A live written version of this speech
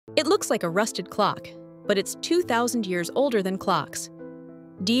It looks like a rusted clock, but it's 2,000 years older than clocks.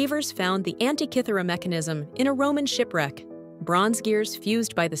 Divers found the Antikythera mechanism in a Roman shipwreck, bronze gears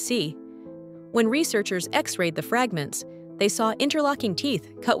fused by the sea. When researchers x-rayed the fragments, they saw interlocking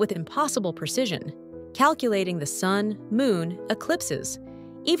teeth cut with impossible precision, calculating the sun, moon, eclipses,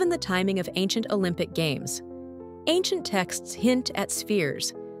 even the timing of ancient Olympic games. Ancient texts hint at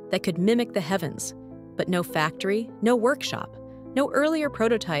spheres that could mimic the heavens, but no factory, no workshop, no earlier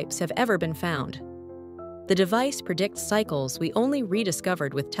prototypes have ever been found. The device predicts cycles we only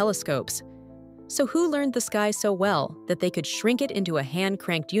rediscovered with telescopes. So who learned the sky so well that they could shrink it into a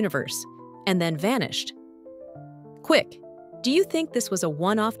hand-cranked universe, and then vanished? Quick, do you think this was a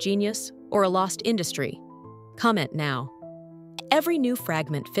one-off genius or a lost industry? Comment now. Every new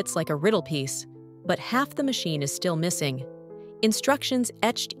fragment fits like a riddle piece, but half the machine is still missing. Instructions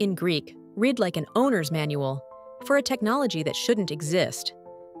etched in Greek read like an owner's manual for a technology that shouldn't exist.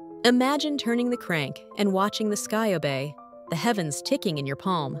 Imagine turning the crank and watching the sky obey, the heavens ticking in your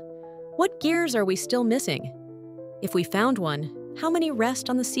palm. What gears are we still missing? If we found one, how many rest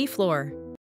on the seafloor?